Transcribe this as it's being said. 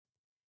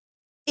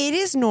it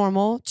is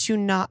normal to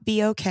not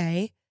be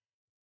okay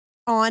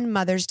on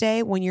Mother's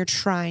Day when you're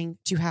trying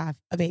to have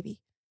a baby.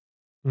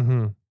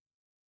 Mm-hmm.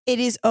 It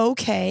is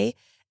okay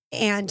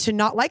and to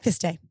not like this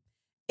day.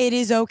 It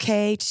is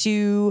okay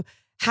to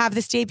have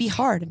this day be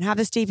hard and have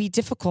this day be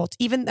difficult.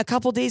 Even a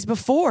couple days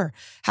before,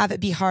 have it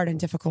be hard and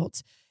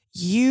difficult.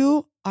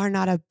 You are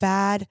not a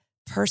bad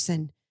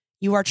person.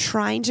 You are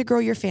trying to grow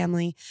your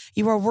family.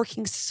 You are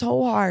working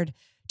so hard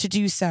to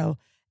do so.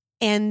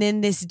 And then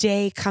this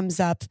day comes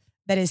up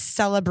that is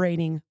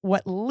celebrating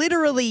what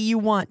literally you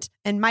want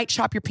and might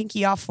chop your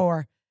pinky off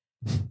for,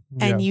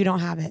 and you don't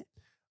have it.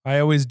 I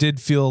always did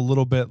feel a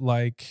little bit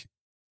like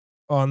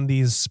on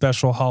these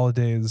special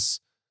holidays,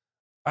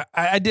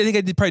 I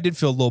probably did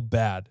feel a little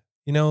bad,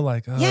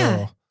 like, oh.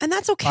 Yeah, and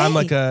that's okay. I'm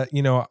like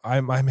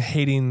I'm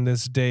hating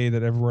this day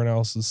that everyone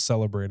else is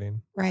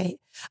celebrating. Right.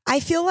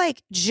 I feel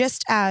like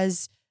just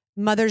as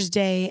Mother's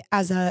Day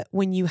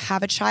when you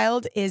have a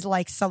child is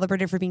like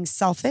celebrated for being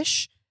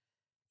selfish.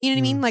 You know what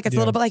I mean? Like it's a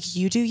little bit like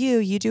you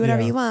do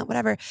whatever you want,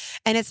 whatever.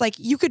 And it's like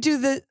you could do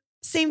the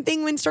same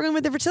thing when struggling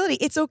with infertility.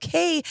 It's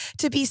okay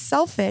to be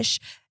selfish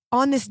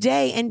on this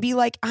day and be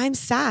like, I'm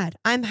sad.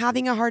 I'm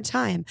having a hard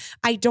time.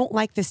 I don't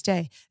like this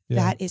day. Yeah.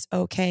 That is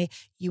okay.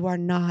 You are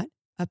not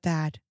a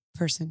bad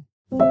person.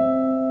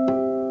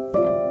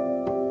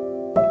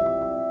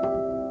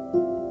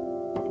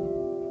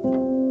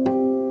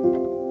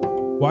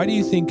 Why do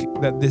you think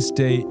that this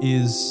day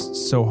is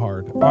so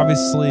hard?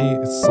 Obviously,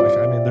 it's like,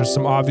 there's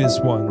some obvious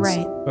ones.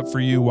 Right. But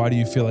for you, why do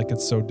you feel like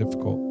it's so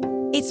difficult?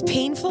 It's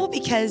painful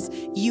because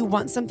you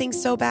want something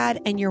so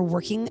bad and you're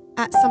working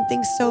at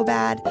something so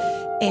bad,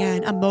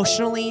 and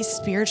emotionally,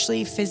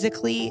 spiritually,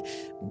 physically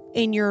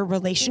in your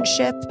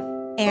relationship,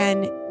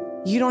 and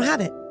you don't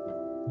have it.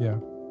 Yeah.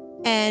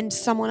 And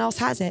someone else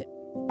has it.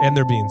 And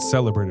they're being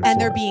celebrated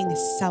and they're being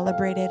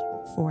celebrated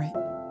for it.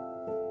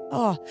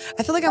 Oh,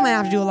 I feel like I'm going to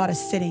have to do a lot of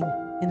sitting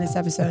in this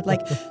episode.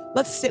 Like,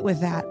 let's sit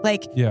with that.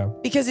 Like,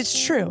 because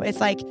it's true. It's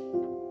like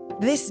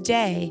this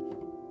day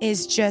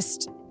is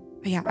just,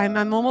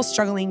 I'm almost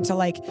struggling to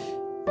like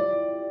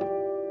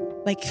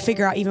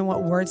figure out even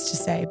what words to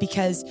say,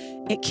 because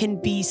it can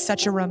be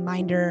such a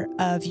reminder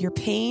of your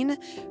pain.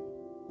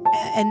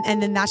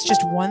 And then that's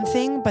just one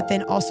thing. But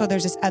then also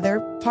there's this other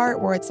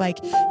part where it's like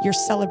you're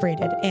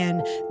celebrated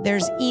and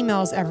there's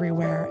emails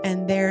everywhere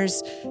and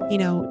there's,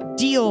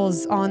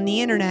 deals on the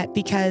internet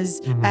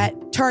because at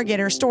Target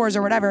or stores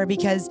or whatever,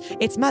 because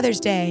it's Mother's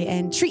Day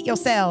and treat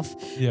yourself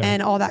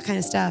and all that kind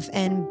of stuff.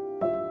 And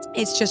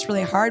it's just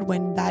really hard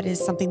when that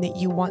is something that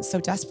you want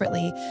so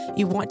desperately.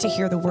 You want to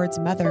hear the words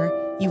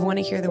mother. You want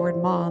to hear the word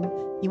mom.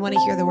 You want to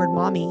hear the word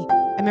mommy.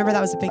 I remember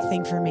that was a big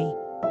thing for me,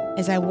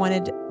 is I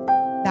wanted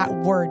that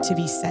word to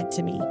be said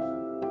to me.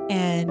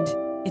 And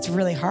it's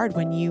really hard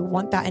when you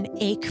want that and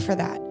ache for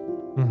that.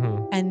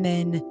 Mm-hmm. And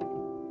then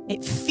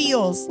it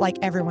feels like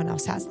everyone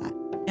else has that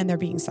and they're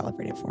being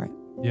celebrated for it.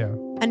 Yeah.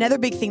 Another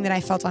big thing that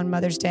I felt on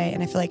Mother's Day,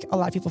 and I feel like a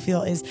lot of people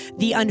feel, is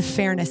the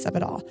unfairness of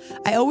it all.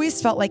 I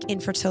always felt like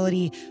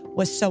infertility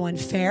was so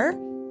unfair,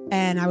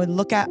 and I would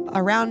look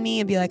around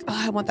me and be like, oh,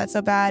 I want that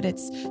so bad.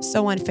 It's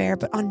so unfair.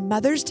 But on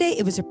Mother's Day,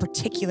 it was a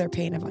particular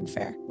pain of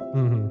unfair.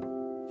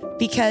 Mm-hmm.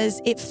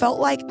 Because it felt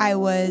like I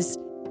was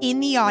in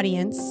the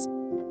audience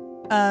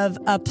of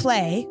a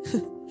play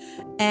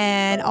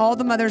and all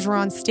the mothers were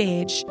on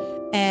stage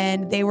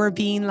and they were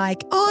being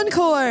like,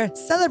 encore,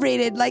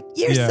 celebrated, like,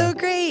 you're so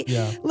great.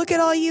 Yeah. Look at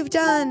all you've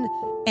done.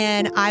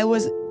 And I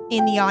was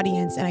in the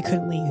audience and I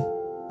couldn't leave.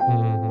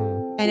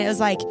 Mm-hmm. And it was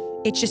like,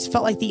 it just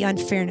felt like the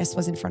unfairness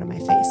was in front of my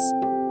face.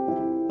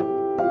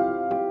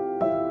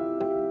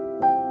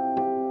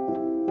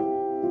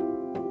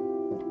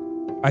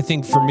 I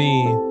think for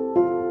me,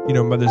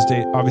 Mother's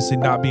Day, obviously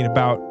not being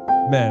about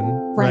men,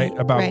 right?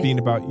 Being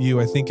about you.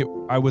 I think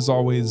I was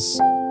always,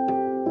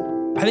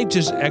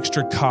 just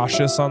extra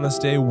cautious on this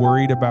day,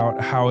 worried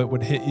about how it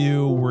would hit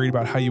you, worried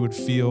about how you would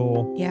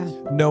feel. Yeah.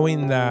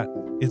 Knowing that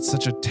it's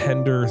such a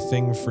tender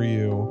thing for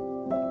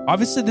you.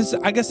 Obviously, this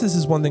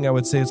is one thing I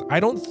would say is I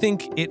don't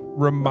think it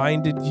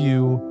reminded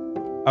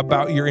you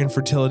about your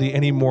infertility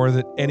any more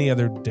than any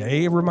other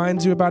day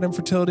reminds you about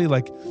infertility.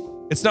 Like,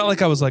 it's not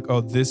like I was like, oh,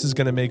 this is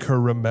going to make her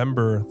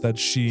remember that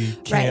she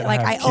can't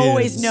have I kids.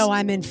 Always know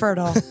I'm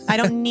infertile. I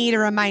don't need a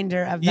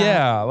reminder of that.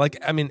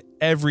 Yeah.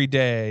 Every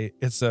day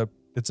it's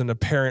an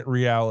apparent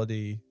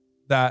reality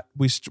that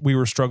we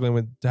were struggling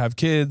with to have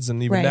kids.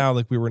 And even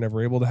now, we were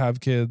never able to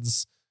have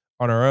kids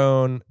on our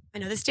own. I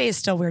know this day is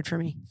still weird for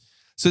me.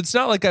 So it's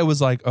not like I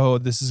was like, oh,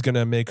 this is going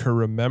to make her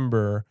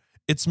remember.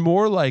 It's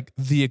more like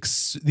the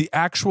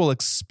actual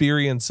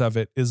experience of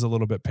it is a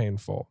little bit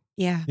painful.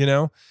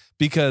 Yeah.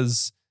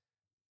 Because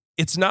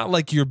it's not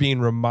like you're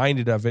being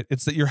reminded of it.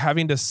 It's that you're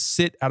having to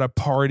sit at a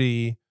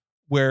party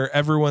where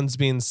everyone's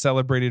being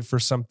celebrated for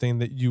something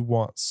that you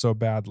want so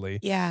badly.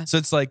 Yeah. So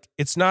it's like,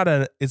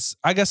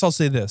 I guess I'll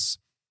say this.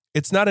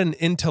 It's not an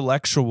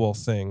intellectual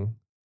thing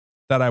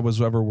that I was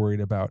ever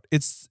worried about.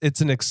 It's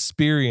an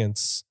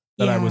experience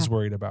that I was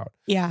worried about.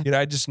 Yeah.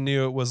 I just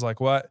knew it was like,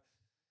 what?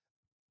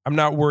 I'm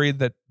not worried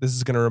that this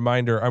is going to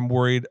remind her. I'm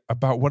worried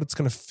about what it's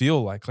going to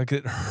feel like. Like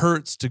it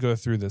hurts to go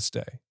through this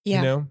day. Yeah.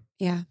 You know?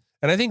 Yeah.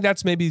 And I think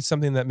that's maybe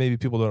something that maybe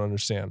people don't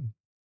understand.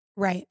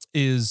 Right.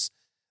 Is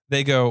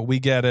they go, we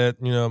get it,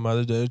 you know,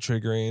 Mother's Day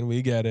triggering,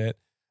 we get it.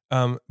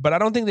 But I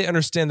don't think they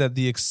understand that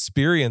the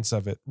experience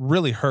of it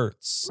really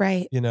hurts.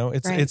 Right. You know,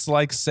 it's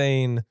like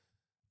saying,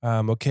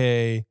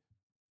 okay,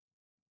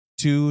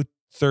 2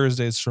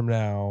 Thursdays from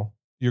now,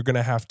 you're going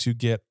to have to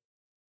get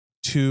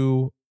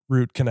 2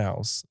 root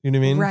canals. You know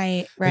what I mean?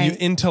 Right. And you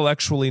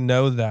intellectually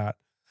know that,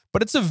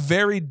 but it's a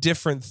very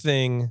different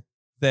thing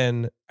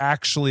than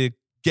actually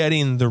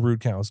getting the root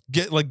canals,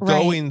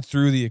 going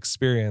through the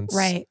experience.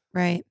 Right.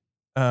 Right.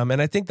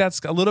 And I think that's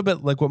a little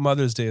bit like what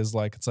Mother's Day is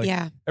like. It's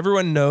like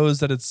everyone knows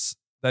that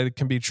it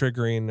can be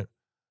triggering,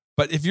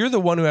 but if you're the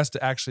one who has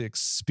to actually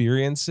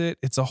experience it,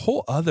 it's a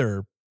whole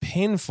other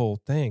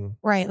painful thing.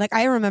 Right. Like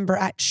I remember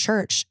at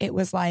church, it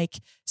was like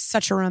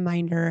such a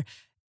reminder,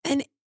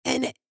 and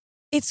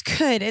it's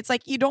good. It's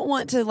like, you don't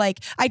want to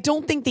I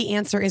don't think the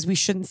answer is we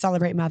shouldn't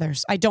celebrate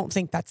mothers. I don't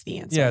think that's the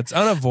answer. Yeah. It's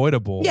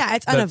unavoidable. Yeah.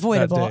 It's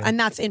unavoidable. And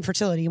that's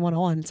infertility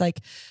 101. It's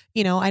like,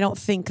 you know, I don't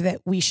think that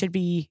we should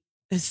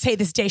say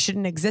this day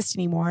shouldn't exist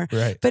anymore.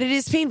 Right. But it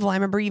is painful. I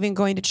remember even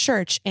going to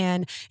church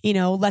and, you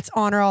know, let's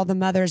honor all the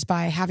mothers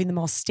by having them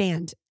all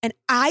stand. And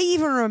I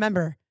even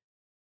remember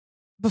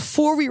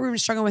before we were even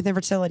struggling with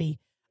infertility,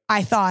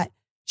 I thought,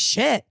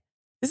 shit,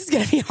 this is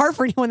going to be hard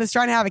for anyone that's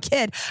trying to have a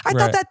kid. I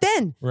thought that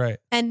then. Right.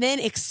 And then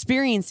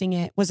experiencing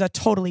it was a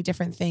totally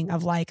different thing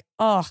of like,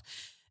 oh,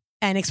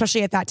 and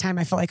especially at that time,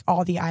 I felt like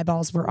all the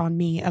eyeballs were on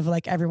me of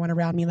like everyone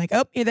around me, like,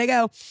 oh, here they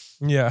go.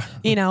 Yeah.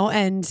 You know,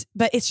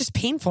 but it's just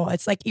painful.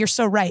 It's like, you're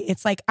so right.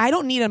 It's like, I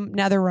don't need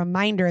another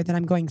reminder that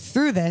I'm going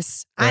through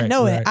this. I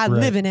know it. I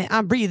live in it.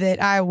 I breathe it.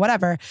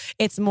 Whatever.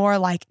 It's more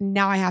like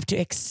now I have to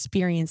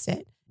experience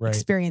it,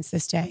 experience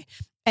this day,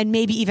 and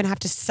maybe even have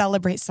to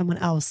celebrate someone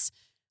else,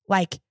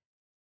 like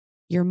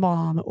your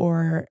mom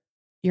or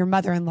your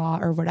mother-in-law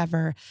or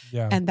whatever.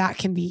 Yeah. And that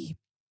can be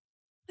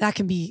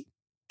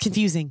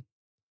confusing.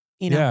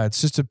 You know? Yeah, it's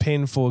just a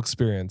painful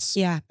experience.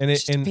 Yeah, and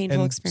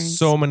painful experience.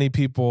 So many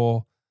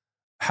people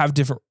have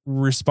different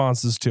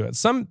responses to it.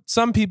 Some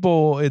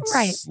people,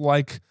 it's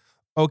like,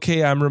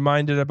 okay, I'm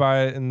reminded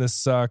about it and this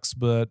sucks,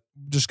 but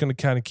I'm just going to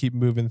kind of keep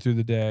moving through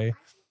the day.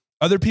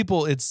 Other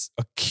people, it's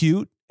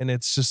acute and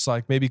it's just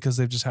like maybe because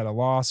they've just had a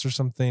loss or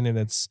something and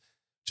it's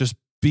just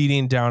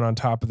beating down on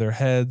top of their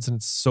heads and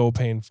it's so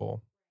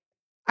painful.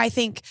 I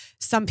think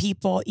some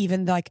people,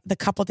 even like the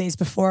couple days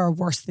before, are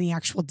worse than the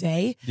actual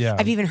day. Yeah.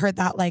 I've even heard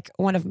that like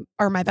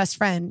my best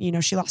friend, you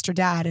know, she lost her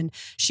dad and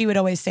she would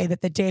always say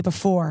that the day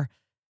before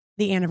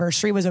the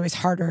anniversary was always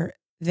harder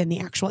than the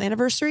actual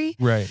anniversary.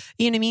 Right.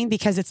 You know what I mean?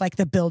 Because it's like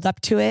the build up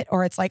to it,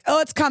 or it's like,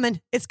 oh, it's coming.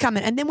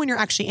 And then when you're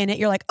actually in it,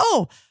 you're like,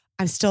 oh,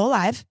 I'm still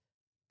alive.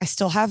 I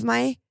still have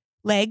my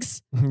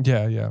legs.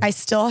 Yeah. I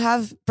still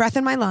have breath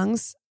in my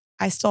lungs.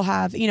 I still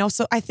have, you know,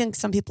 so I think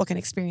some people can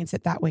experience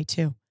it that way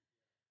too.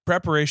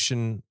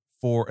 Preparation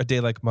for a day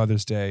like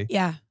Mother's Day.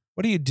 Yeah.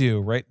 What do you do,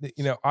 right?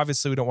 You know,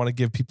 obviously we don't want to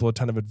give people a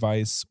ton of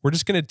advice. We're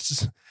just going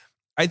to,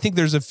 I think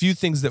there's a few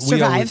things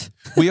that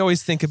we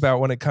always think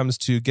about when it comes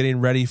to getting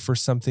ready for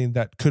something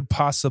that could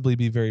possibly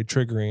be very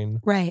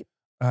triggering. Right.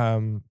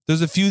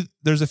 There's a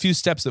few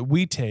steps that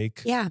we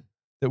take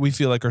that we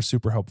feel like are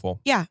super helpful.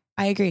 Yeah,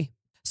 I agree.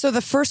 So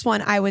the first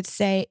one I would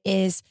say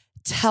is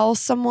tell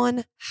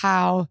someone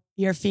how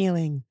you're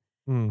feeling.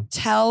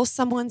 Tell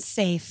someone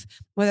safe,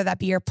 whether that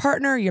be your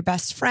partner, your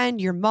best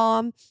friend, your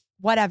mom,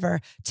 whatever.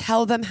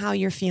 Tell them how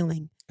you're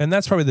feeling. And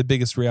that's probably the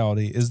biggest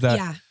reality is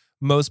that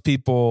most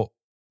people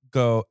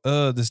go,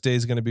 oh, this day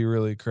is going to be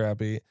really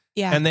crappy.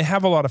 Yeah. And they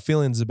have a lot of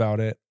feelings about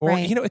it. Or,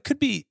 you know, it could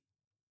be,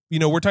 you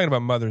know, we're talking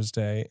about Mother's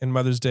Day, and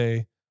Mother's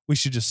Day, we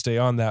should just stay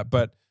on that.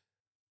 But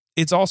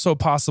it's also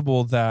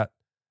possible that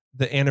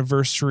the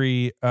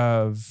anniversary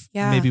of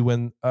maybe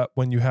when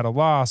you had a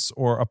loss,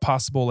 or a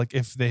possible, like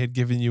if they had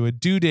given you a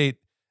due date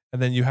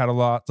and then you had a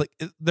lot, like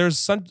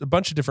there's a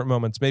bunch of different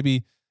moments.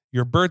 Maybe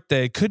your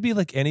birthday could be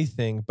like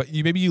anything, but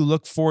maybe you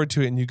look forward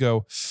to it and you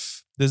go,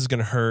 this is going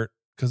to hurt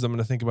because I'm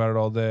going to think about it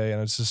all day.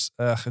 And it's just,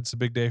 it's a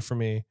big day for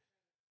me.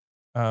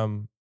 A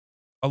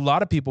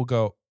lot of people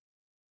go,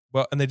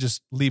 well, and they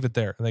just leave it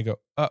there and they go,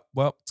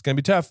 well, it's going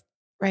to be tough.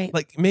 Right.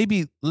 Like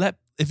maybe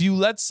if you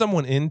let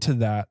someone into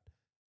that,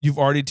 you've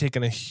already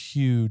taken a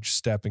huge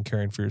step in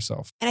caring for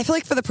yourself. And I feel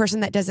like for the person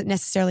that doesn't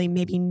necessarily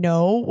maybe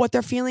know what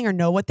they're feeling or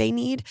know what they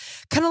need,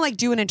 kind of like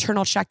do an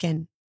internal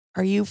check-in.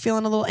 Are you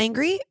feeling a little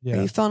angry? Yeah.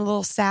 Are you feeling a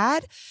little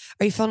sad?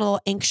 Are you feeling a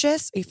little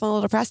anxious? Are you feeling a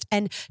little depressed?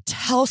 And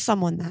tell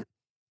someone that.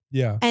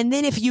 Yeah. And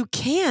then if you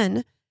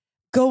can,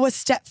 go a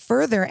step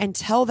further and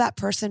tell that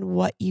person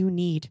what you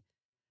need.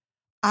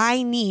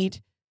 I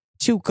need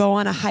to go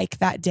on a hike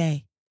that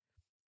day.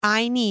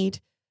 I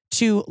need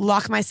to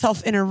lock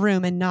myself in a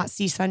room and not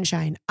see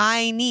sunshine.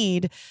 I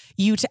need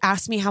you to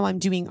ask me how I'm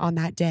doing on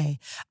that day.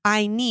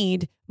 I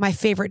need my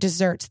favorite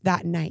dessert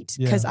that night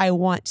because I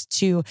want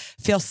to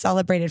feel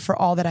celebrated for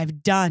all that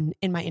I've done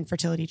in my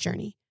infertility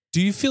journey. Do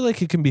you feel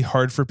like it can be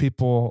hard for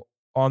people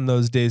on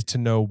those days to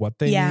know what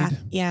they need.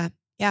 Yeah.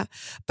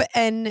 But,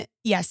 and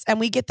yes, and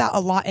we get that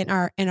a lot in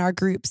our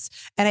groups.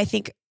 And I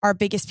think our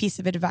biggest piece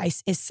of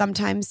advice is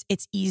sometimes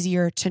it's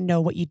easier to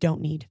know what you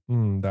don't need.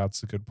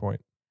 That's a good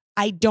point.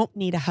 I don't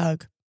need a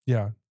hug.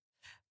 Yeah.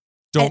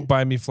 Don't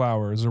buy me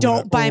flowers or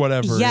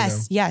whatever.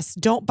 Yes, yes.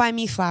 Don't buy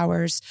me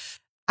flowers.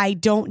 I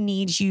don't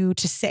need you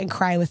to sit and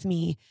cry with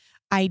me.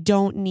 I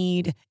don't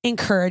need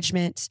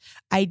encouragement.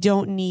 I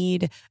don't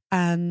need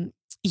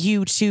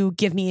you to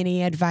give me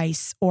any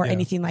advice or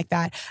anything like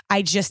that.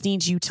 I just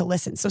need you to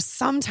listen. So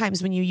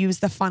sometimes when you use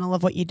the funnel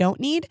of what you don't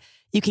need,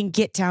 you can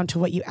get down to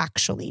what you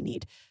actually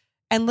need.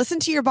 And listen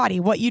to your body,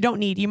 what you don't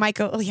need. You might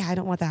go, oh yeah, I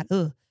don't want that.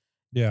 Ugh.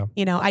 Yeah.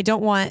 I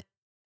don't want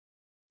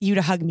you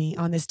to hug me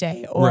on this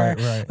day or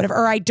whatever.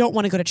 Or I don't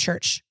want to go to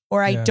church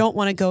or I don't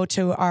want to go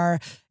to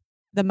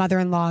the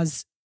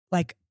mother-in-law's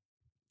like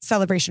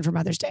celebration for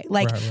Mother's Day.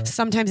 Like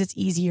sometimes it's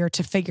easier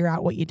to figure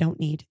out what you don't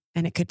need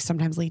and it could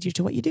sometimes lead you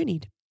to what you do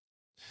need.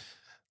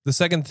 The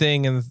second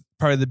thing, and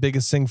probably the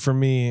biggest thing for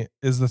me,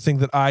 is the thing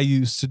that I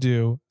used to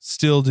do,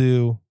 still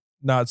do,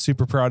 not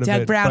super proud of it.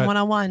 Doug Brown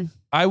 101.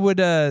 I would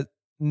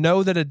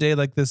know that a day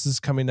like this is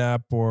coming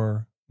up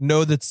or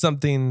know that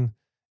something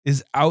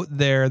is out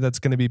there that's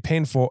going to be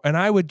painful. And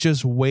I would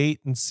just wait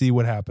and see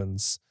what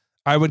happens.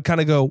 I would kind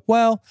of go,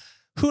 well,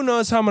 who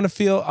knows how I'm going to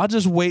feel? I'll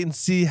just wait and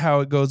see how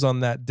it goes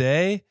on that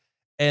day.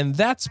 And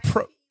that's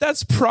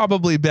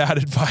probably bad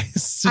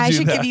advice. I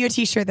should give you a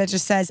t-shirt that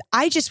just says,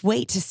 I just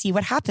wait to see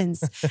what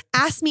happens.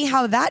 Ask me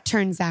how that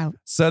turns out.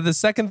 So the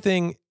second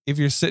thing, if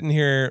you're sitting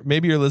here,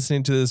 maybe you're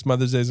listening to this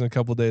Mother's Day in a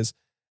couple of days,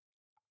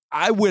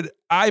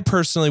 I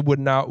personally would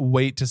not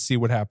wait to see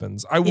what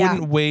happens. I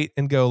wouldn't wait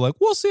and go like,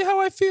 we'll see how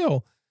I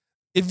feel.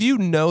 If you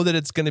know that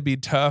it's going to be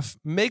tough,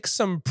 make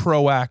some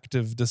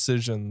proactive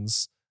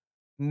decisions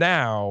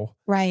now.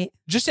 Right.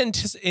 Just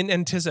in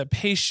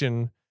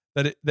anticipation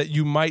that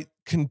you might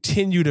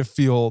continue to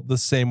feel the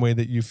same way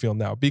that you feel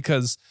now.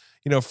 Because,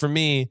 for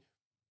me,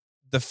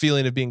 the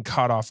feeling of being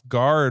caught off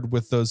guard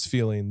with those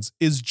feelings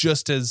is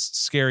just as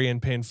scary and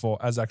painful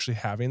as actually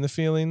having the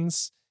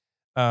feelings.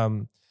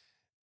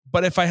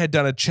 But if I had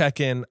done a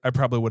check-in, I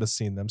probably would have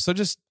seen them. So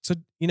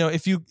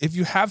if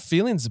you have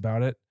feelings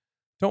about it,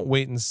 don't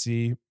wait and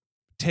see.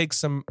 Take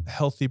some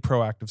healthy,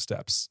 proactive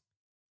steps.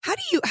 How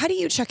do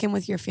you check in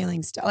with your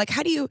feelings? Like,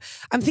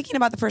 I'm thinking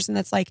about the person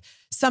that's like,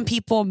 some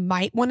people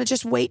might want to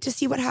just wait to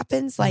see what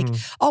happens. Like,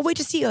 I'll wait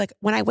to see, like,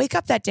 when I wake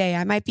up that day,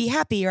 I might be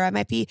happy or I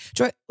might be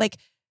joy. Like,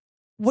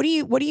 what do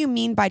you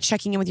mean by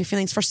checking in with your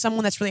feelings for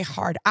someone that's really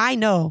hard? I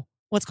know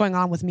what's going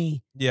on with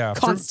me. Yeah.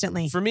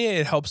 Constantly. For me,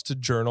 it helps to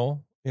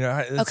journal.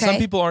 Some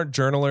people aren't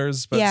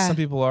journalers, but some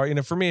people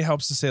are. For me, it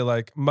helps to say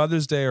like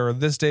Mother's Day or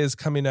this day is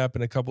coming up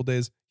in a couple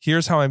days.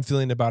 Here's how I'm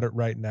feeling about it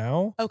right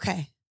now.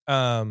 Okay.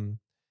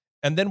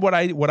 And then what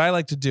I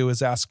like to do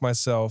is ask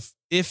myself,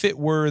 if it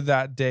were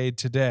that day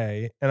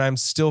today and I'm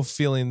still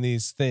feeling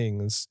these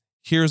things,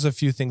 here's a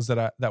few things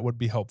that would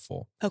be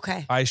helpful.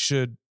 Okay. I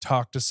should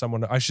talk to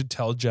someone. I should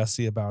tell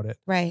Jesse about it.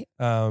 Right.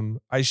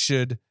 I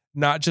should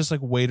not just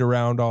like wait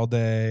around all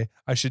day.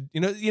 I should,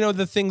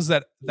 the things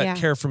that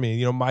care for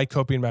me, my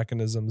coping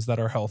mechanisms that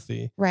are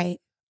healthy.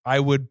 Right. I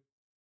would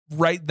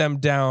write them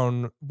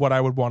down, what I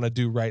would want to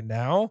do right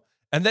now.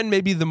 And then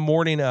maybe the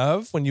morning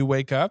of, when you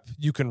wake up,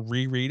 you can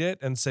reread it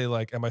and say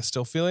like, am I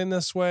still feeling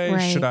this way?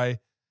 Right. Should I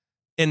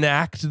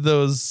enact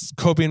those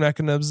coping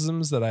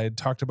mechanisms that I had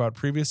talked about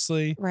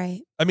previously?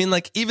 Right. I mean,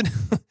 like even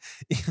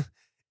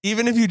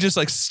if you just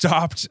like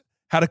stopped,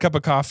 had a cup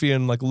of coffee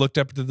and like looked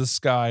up to the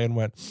sky and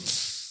went,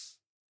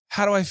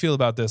 how do I feel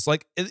about this?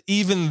 Like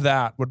even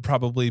that would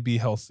probably be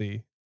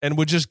healthy and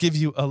would just give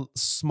you a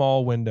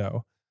small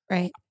window.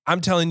 Right.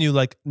 I'm telling you,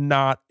 like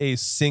not a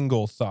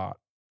single thought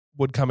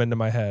would come into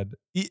my head,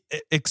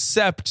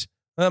 except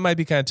that might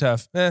be kind of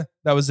tough. That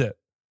was it.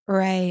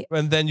 Right.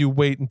 And then you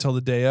wait until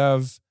the day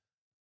of,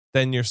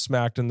 then you're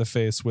smacked in the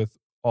face with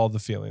all the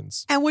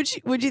feelings. And would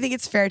you think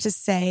it's fair to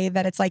say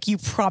that it's like you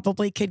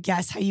probably could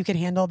guess how you could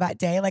handle that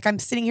day? Like I'm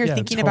sitting here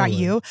thinking totally. about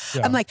you.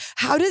 Yeah. I'm like,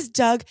 how does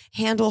Doug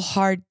handle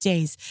hard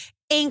days?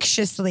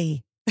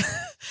 Anxiously.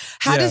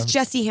 How does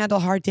Jesse handle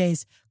hard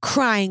days?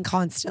 Crying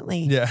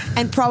constantly. Yeah.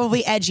 And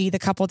probably edgy the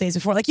couple days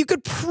before. Like you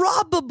could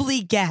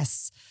probably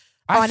guess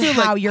on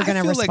how you're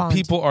going to respond. Like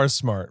people are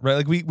smart, right?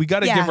 Like we got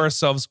to give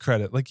ourselves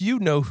credit. Like you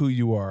know who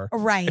you are.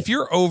 Right. If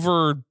you're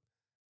over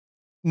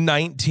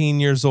 19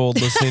 years old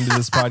listening to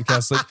this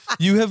podcast, like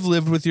you have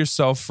lived with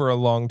yourself for a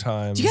long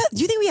time. Do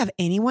you think we have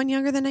anyone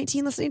younger than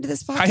 19 listening to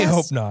this podcast? I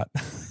hope not.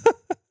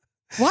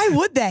 Why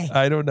would they?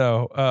 I don't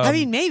know. I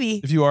mean,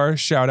 maybe. If you are,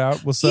 shout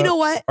out. What's up? You know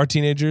what? Our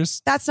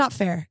teenagers. That's not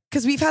fair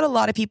because we've had a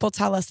lot of people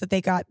tell us that they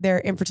got their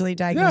infertility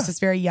diagnosis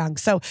very young.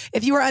 So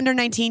if you are under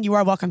 19, you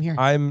are welcome here.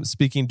 I'm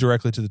speaking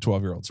directly to the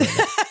 12-year-olds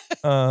right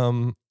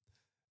now.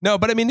 No,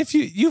 but I mean, if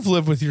you've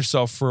lived with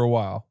yourself for a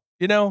while,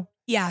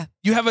 yeah,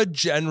 you have a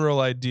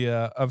general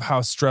idea of how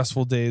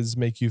stressful days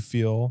make you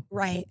feel.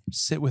 Right.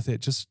 Sit with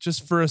it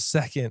just for a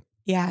second.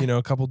 Yeah.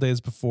 A couple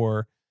days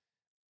before,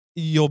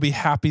 you'll be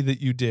happy that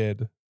you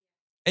did.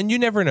 And you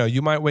never know.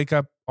 You might wake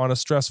up on a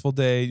stressful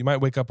day. You might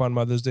wake up on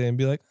Mother's Day and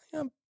be like,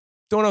 yeah, I'm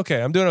doing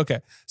okay. I'm doing okay.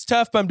 It's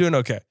tough, but I'm doing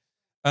okay.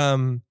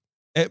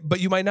 But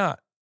you might not.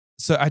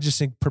 So I just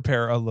think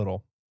prepare a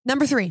little.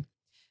 Number 3,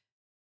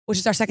 which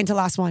is our second to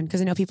last one,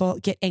 because I know people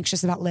get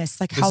anxious about lists.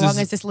 Like, how long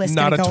is this list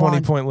going to go on? Not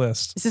a 20-point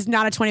list. This is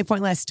not a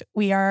 20-point list.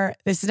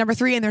 This is number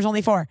 3 and there's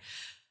only 4.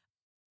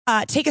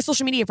 Take a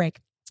social media break.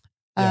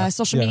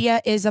 Social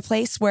media is a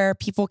place where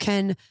people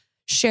can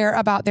share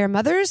about their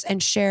mothers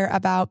and share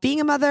about being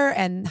a mother,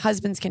 and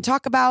husbands can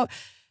talk about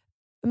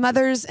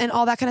mothers and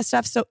all that kind of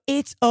stuff. So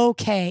it's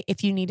okay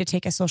if you need to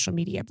take a social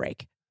media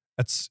break.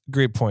 That's a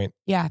great point.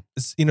 Yeah.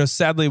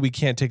 Sadly, we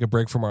can't take a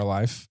break from our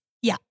life.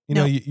 Yeah.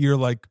 You're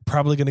like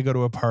probably going to go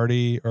to a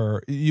party,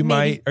 or you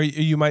might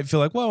feel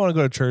like, well, I want to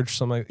go to church.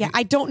 So I'm like,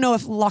 I don't know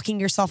if locking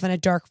yourself in a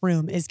dark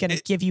room is going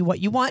to give you what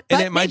you want.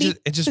 But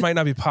it just might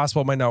not be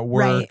possible. It might not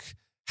work. Right.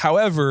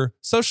 However,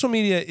 social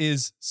media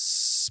is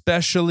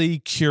specially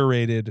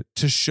curated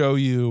to show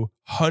you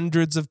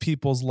hundreds of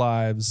people's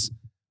lives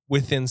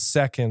within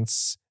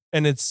seconds.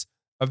 And it's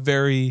a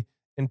very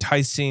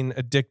enticing,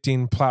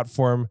 addicting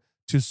platform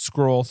to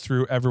scroll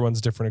through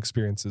everyone's different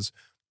experiences.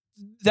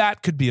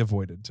 That could be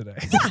avoided today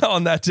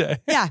on that day.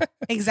 Yeah,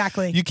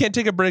 exactly. You can't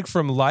take a break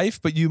from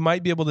life, but you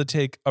might be able to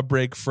take a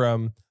break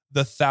from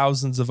the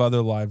thousands of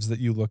other lives that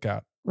you look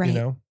at.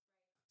 Right.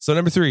 So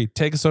number 3,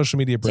 take a social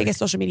media break. Take a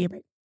social media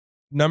break.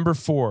 Number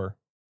 4,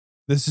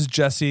 this is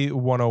Jesse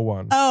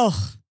 101.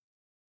 Oh,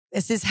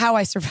 this is how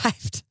I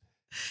survived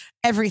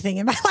everything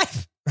in my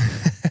life.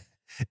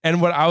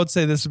 And what I would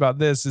say about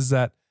this is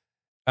that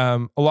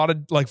a lot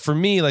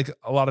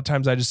of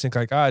times I just think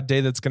like, a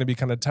day that's going to be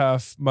kind of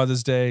tough,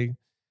 Mother's Day.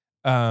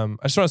 I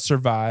just want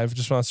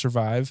to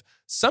survive.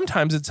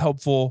 Sometimes it's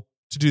helpful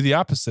to do the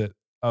opposite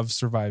of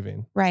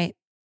surviving. Right.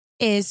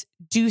 Is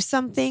do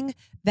something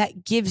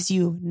that gives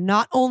you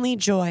not only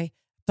joy,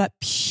 but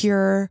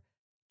pure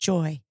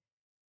joy.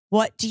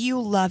 What do you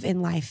love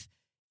in life?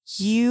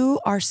 You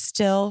are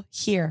still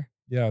here.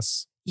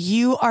 Yes.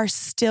 You are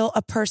still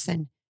a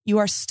person. You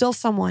are still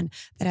someone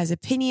that has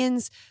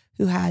opinions,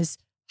 who has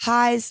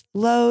highs,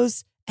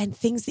 lows, and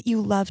things that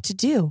you love to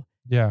do.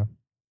 Yeah.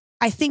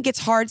 I think it's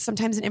hard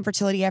sometimes in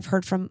infertility. I've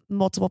heard from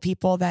multiple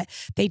people that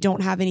they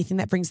don't have anything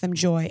that brings them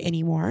joy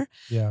anymore.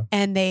 Yeah.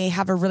 And they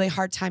have a really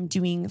hard time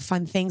doing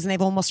fun things, and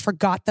they've almost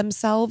forgot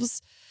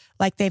themselves.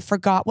 Like they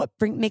forgot what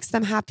makes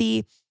them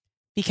happy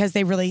because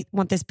they really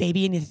want this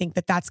baby, and you think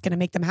that that's going to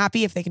make them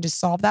happy if they can just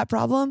solve that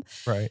problem.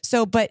 Right.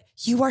 So, but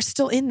you are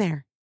still in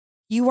there.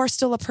 You are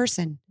still a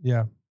person.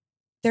 Yeah.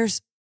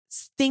 There's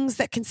things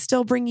that can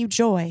still bring you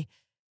joy.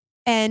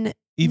 And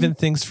even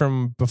things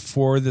from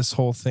before this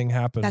whole thing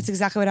happened. That's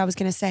exactly what I was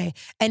going to say.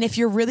 And if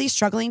you're really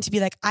struggling to be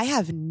like, I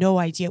have no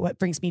idea what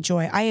brings me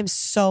joy. I am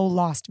so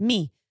lost.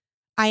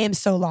 I am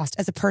so lost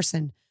as a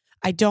person.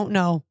 I don't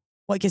know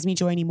what gives me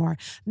joy anymore.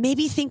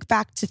 Maybe think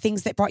back to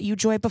things that brought you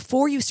joy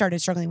before you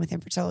started struggling with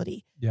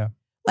infertility. Yeah.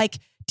 Like,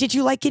 did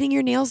you like getting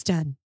your nails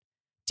done?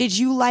 Did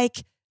you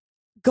like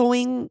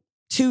going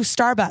to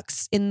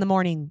Starbucks in the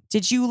morning?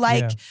 Did you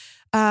like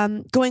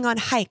going on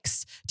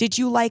hikes? Did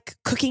you like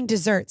cooking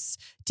desserts?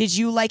 Did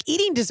you like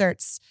eating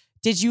desserts?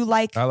 Did you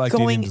like I like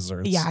going? Eating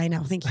desserts. Yeah, I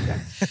know. Thank you.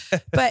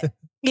 But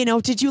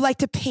did you like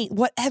to paint?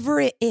 Whatever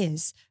it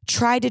is,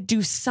 try to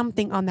do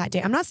something on that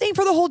day. I'm not saying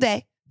for the whole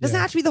day. It doesn't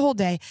have to be the whole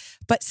day,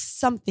 but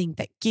something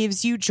that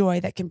gives you joy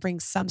that can bring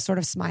some sort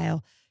of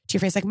smile to your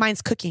face. Like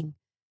mine's cooking.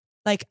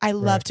 Like I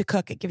love to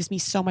cook. It gives me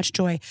so much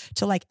joy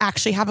to like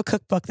actually have a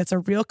cookbook that's a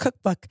real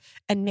cookbook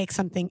and make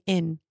something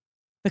in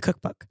the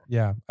cookbook.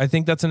 Yeah. I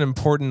think that's an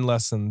important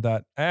lesson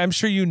that I'm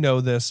sure you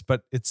know this,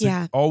 but it's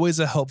always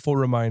a helpful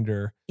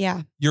reminder.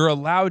 Yeah. You're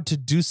allowed to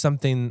do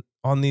something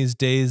on these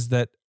days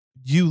that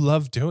you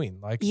love doing.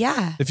 Like,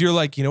 if you're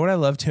like, you know what I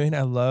love doing?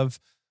 I love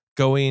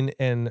going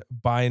and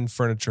buying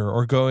furniture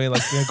or going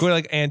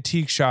like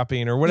antique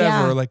shopping or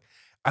whatever. Yeah. Like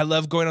I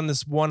love going on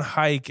this one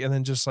hike and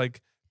then just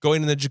like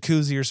going in the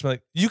jacuzzi or something.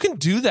 Like, you can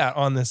do that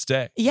on this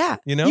day. Yeah.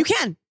 You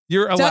can.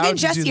 You're allowed Doug and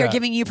to do Jesse that. are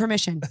giving you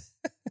permission.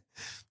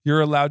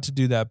 You're allowed to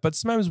do that. But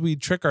sometimes we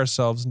trick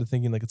ourselves into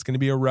thinking like it's going to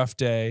be a rough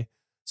day.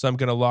 So I'm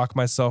going to lock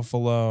myself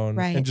alone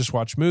and just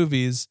watch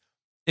movies.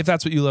 If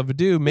that's what you love to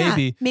do,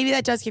 maybe. Yeah, maybe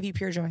that does give you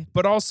pure joy.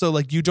 But also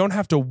like you don't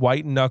have to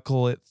white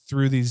knuckle it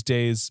through these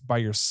days by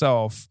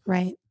yourself.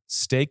 Right.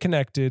 Stay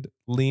connected,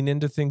 lean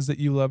into things that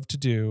you love to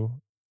do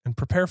and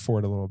prepare for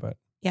it a little bit.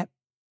 Yep.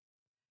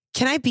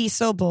 Can I be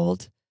so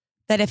bold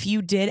that if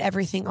you did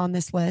everything on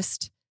this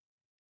list,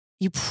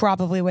 you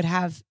probably would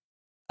have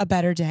a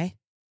better day?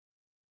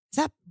 Is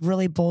that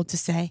really bold to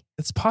say?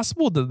 It's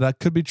possible that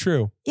could be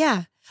true.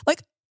 Yeah.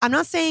 Like, I'm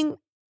not saying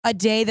a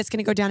day that's going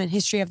to go down in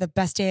history of the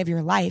best day of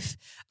your life.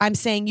 I'm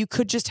saying you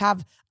could just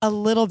have a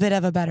little bit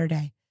of a better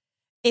day.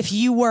 If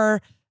you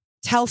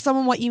tell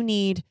someone what you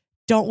need,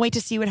 don't wait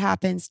to see what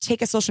happens,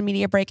 take a social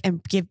media break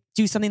and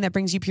do something that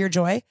brings you pure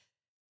joy.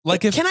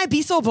 Can I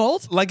be so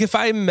bold? Like if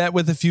I met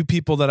with a few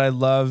people that I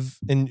love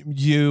and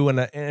you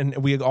and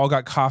we all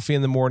got coffee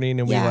in the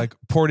morning and we like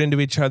poured into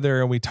each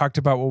other and we talked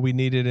about what we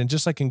needed and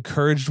just like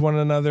encouraged one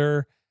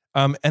another.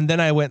 And then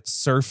I went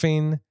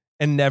surfing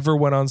and never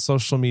went on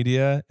social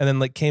media and then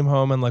like came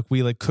home and like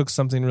we like cooked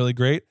something really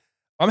great,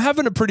 I'm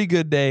having a pretty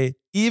good day.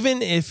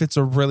 Even if it's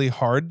a really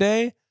hard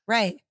day,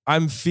 right?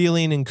 I'm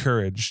feeling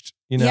encouraged,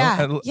 you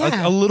know, like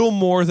a little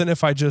more than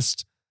if I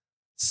just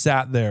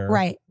sat there,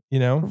 right? You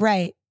know,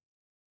 right?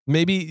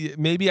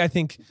 Maybe I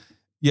think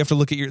you have to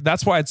look at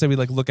that's why I'd say we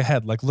like look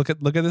ahead, like look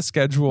at the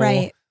schedule,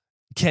 right?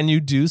 Can you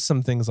do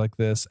some things like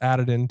this,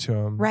 add it into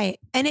them? Right.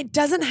 And it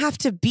doesn't have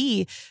to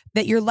be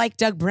that you're like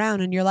Doug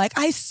Brown and you're like,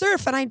 I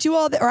surf and I do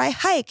all that, or I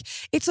hike.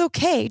 It's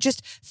okay.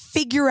 Just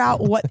figure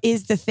out what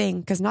is the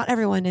thing, because not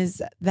everyone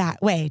is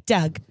that way.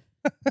 Doug,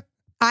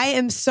 I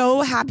am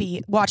so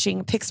happy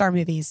watching Pixar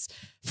movies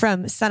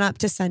from sunup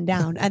to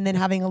sundown and then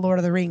having a Lord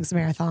of the Rings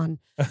marathon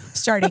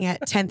starting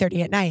at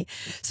 10:30 at night.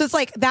 So it's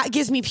like, that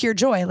gives me pure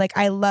joy. Like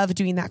I love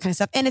doing that kind of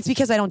stuff. And it's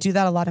because I don't do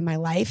that a lot in my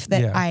life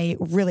that I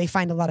really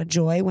find a lot of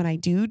joy when I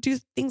do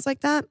things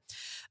like that.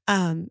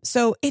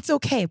 So it's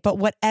okay. But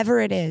whatever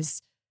it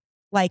is,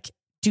 like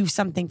do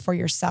something for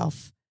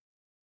yourself.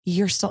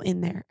 You're still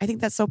in there. I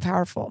think that's so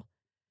powerful.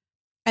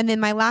 And then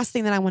my last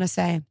thing that I want to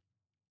say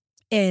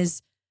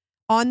is,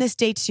 on this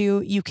day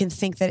too, you can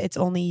think that it's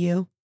only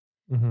you.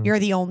 Mm-hmm. You're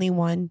the only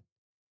one.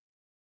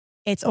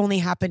 It's only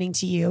happening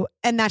to you.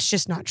 And that's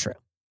just not true.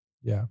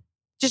 Yeah.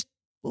 Just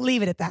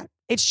leave it at that.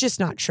 It's just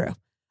not true.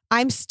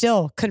 I'm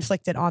still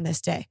conflicted on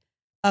this day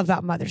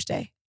about Mother's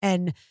Day.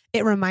 And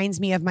it reminds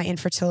me of my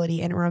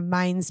infertility, and it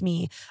reminds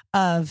me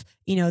of,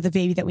 you know, the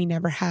baby that we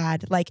never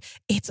had. Like,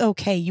 it's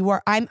okay.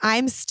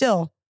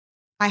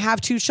 I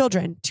have 2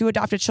 children, 2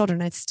 adopted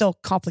children. And it's still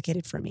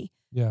complicated for me.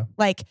 Yeah.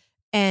 Like,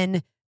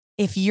 and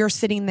if you're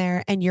sitting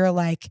there and you're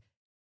like,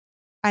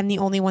 I'm the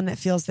only one that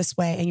feels this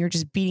way, and you're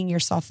just beating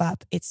yourself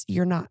up,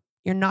 you're not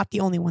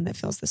the only one that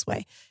feels this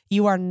way.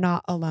 You are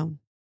not alone.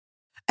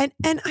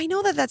 And I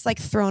know that that's like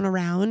thrown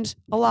around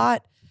a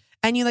lot,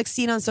 and you like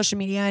see it on social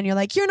media and you're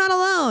like, you're not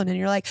alone. And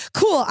you're like,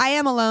 cool, I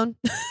am alone.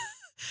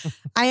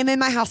 I am in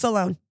my house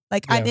alone.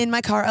 Like I'm in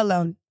my car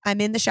alone.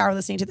 I'm in the shower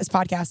listening to this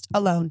podcast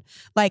alone.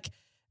 Like,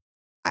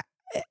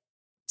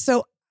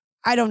 so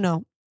I don't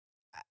know.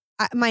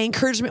 My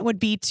encouragement would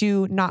be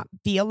to not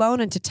be alone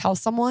and to tell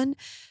someone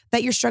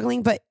that you're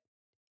struggling. But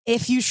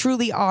if you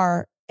truly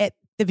are at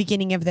the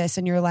beginning of this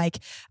and you're like,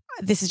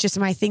 this is just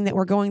my thing that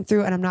we're going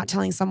through and I'm not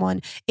telling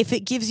someone, if it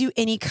gives you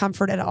any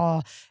comfort at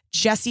all,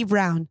 Jesse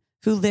Brown,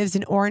 who lives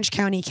in Orange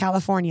County,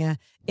 California,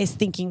 is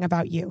thinking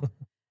about you.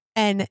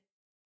 And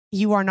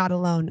you are not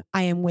alone.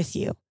 I am with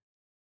you.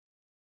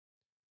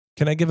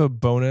 Can I give a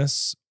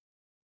bonus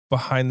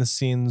behind the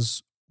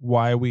scenes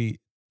why we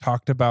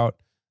talked about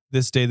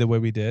this day the way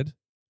we did?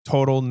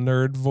 Total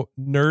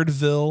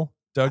nerdville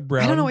Doug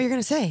Brown. I don't know what you're going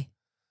to say.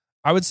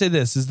 I would say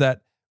this is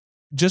that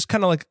just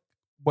kind of like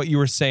what you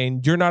were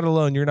saying, you're not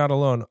alone. You're not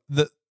alone.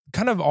 The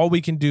kind of all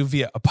we can do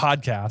via a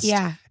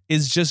podcast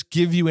is just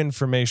give you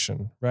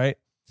information, right?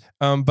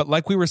 But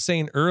like we were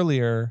saying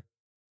earlier,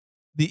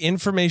 the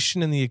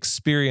information and the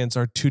experience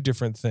are 2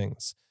 different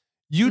things.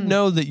 You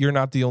know that you're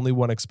not the only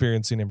one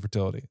experiencing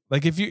infertility.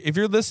 Like if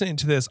you're listening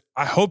to this,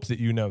 I hope that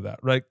you know that,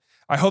 right?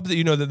 I hope that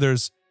you know that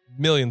there's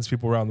millions of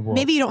people around the world.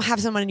 Maybe you don't have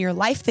someone in your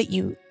life that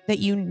you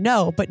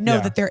know, but know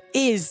that there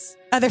is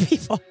other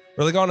people.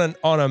 Or like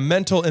on a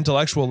mental,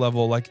 intellectual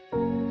level, like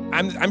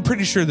I'm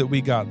pretty sure that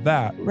we got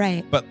that.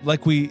 Right. But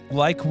like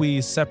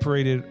we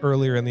separated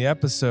earlier in the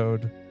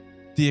episode,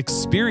 the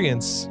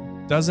experience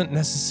doesn't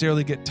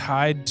necessarily get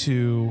tied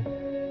to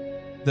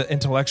the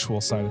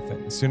intellectual side of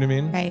things. You know what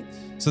I mean? Right.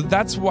 So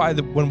that's why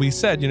when we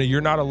said, you know, you're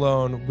not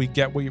alone. We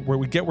get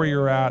where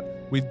you're at.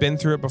 We've been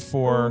through it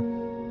before.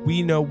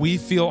 We know we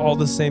feel all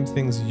the same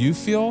things you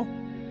feel.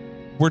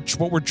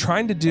 What we're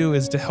trying to do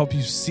is to help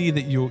you see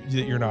that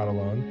you're not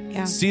alone.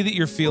 Yeah. See that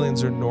your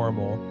feelings are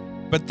normal.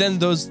 But then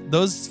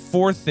those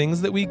 4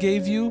 things that we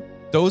gave you,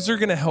 those are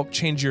going to help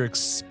change your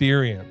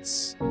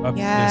experience of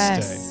this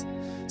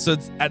day. So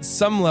it's, at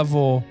some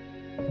level,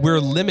 we're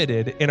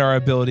limited in our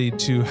ability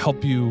to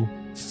help you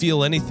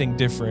feel anything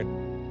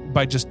different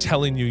by just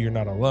telling you you're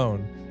not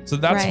alone. So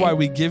that's why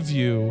we give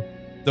you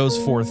those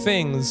 4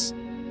 things,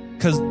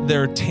 because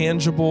they're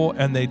tangible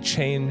and they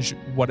change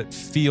what it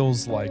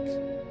feels like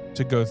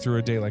to go through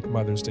a day like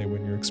Mother's Day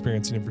when you're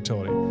experiencing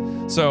infertility.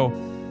 So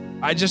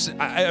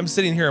I'm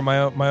sitting here in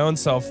my own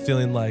self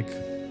feeling like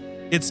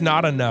it's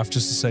not enough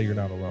just to say you're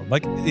not alone.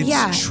 Like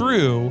it's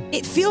true.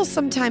 It feels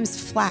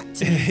sometimes flat.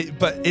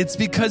 But it's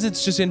because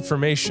it's just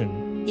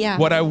information. Yeah.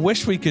 What I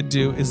wish we could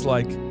do is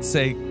like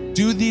say,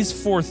 do these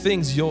 4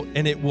 things,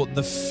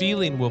 the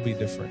feeling will be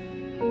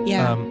different.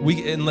 Yeah.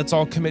 And let's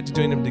all commit to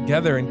doing them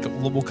together, and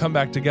we'll come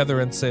back together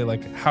and say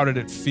like, how did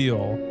it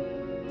feel?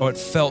 Oh, it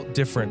felt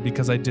different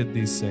because I did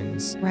these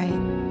things. Right.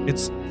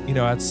 It's, you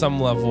know, at some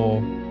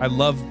level, I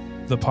love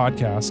the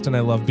podcast and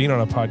I love being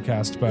on a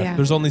podcast, but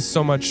there's only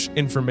so much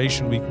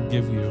information we can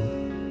give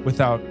you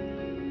without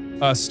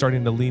us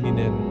starting to leaning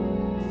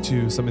in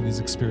to some of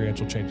these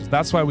experiential changes.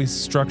 That's why we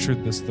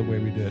structured this the way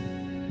we did.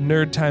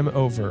 Nerd time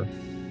over.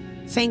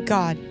 Thank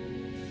God.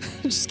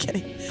 Just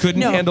kidding.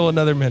 Couldn't handle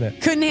another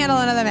minute. Couldn't handle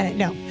another minute.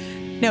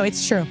 No,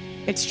 it's true.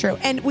 It's true.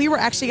 And we were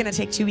actually going to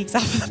take 2 weeks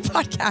off of the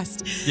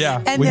podcast.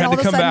 Yeah. And then all of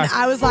a sudden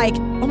I was like,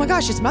 oh my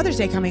gosh, it's Mother's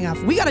Day coming up.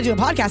 We got to do a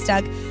podcast,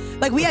 Doug.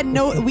 Like we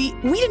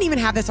didn't even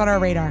have this on our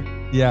radar.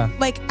 Yeah.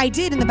 Like I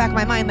did in the back of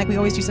my mind, like we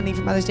always do something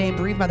for Mother's Day and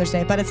bereave Mother's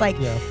Day, but it's like,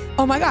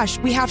 oh my gosh,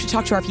 we have to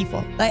talk to our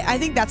people. Like, I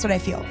think that's what I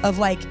feel of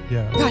like,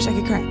 gosh, I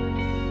could cry.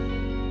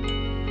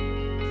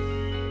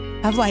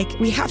 Of like,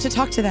 we have to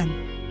talk to them.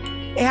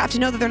 They have to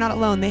know that they're not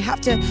alone. They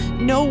have to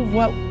know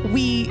what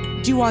we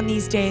do on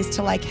these days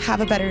to like have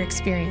a better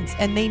experience.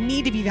 And they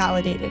need to be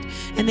validated.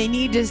 And they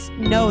need to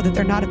know that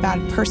they're not a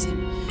bad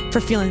person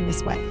for feeling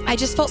this way. I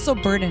just felt so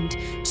burdened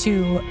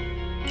to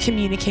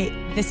communicate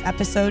this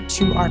episode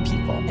to our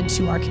people and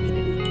to our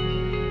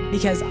community.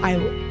 Because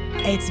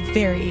it's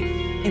very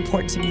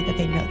important to me that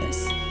they know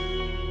this.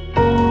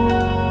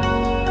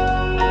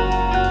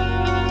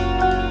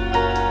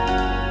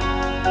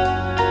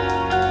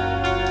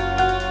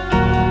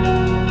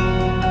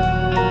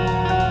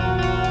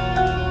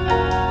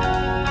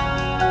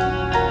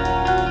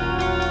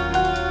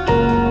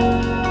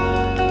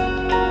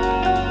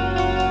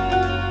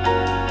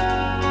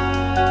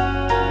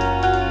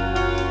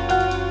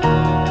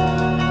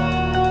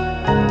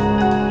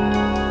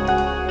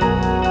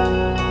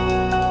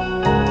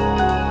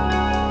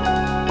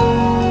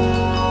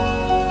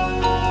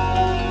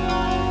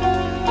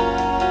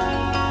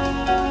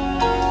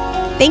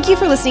 Thank you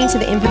for listening to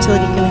the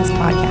Infertility Feelings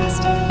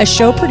Podcast, a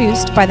show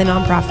produced by the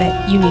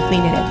nonprofit Uniquely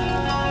Knitted.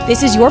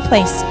 This is your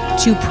place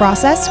to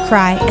process,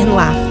 cry, and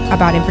laugh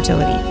about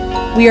infertility.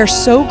 We are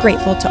so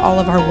grateful to all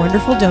of our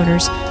wonderful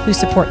donors who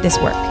support this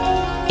work.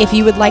 If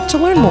you would like to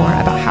learn more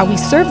about how we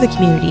serve the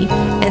community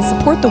and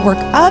support the work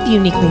of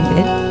Uniquely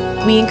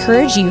Knitted, we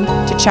encourage you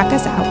to check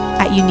us out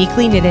at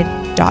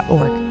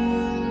uniquelyknitted.org.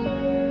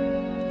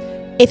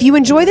 If you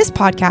enjoy this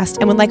podcast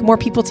and would like more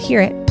people to hear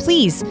it,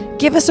 please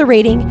give us a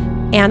rating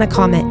and a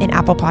comment in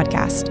Apple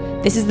Podcast.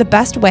 This is the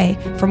best way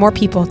for more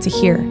people to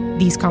hear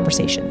these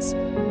conversations.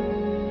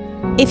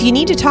 If you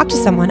need to talk to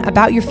someone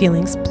about your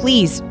feelings,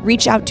 please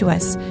reach out to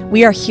us.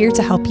 We are here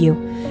to help you.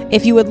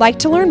 If you would like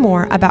to learn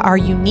more about our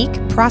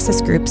unique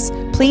process groups,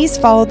 please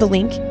follow the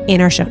link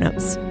in our show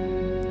notes.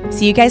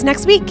 See you guys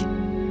next week.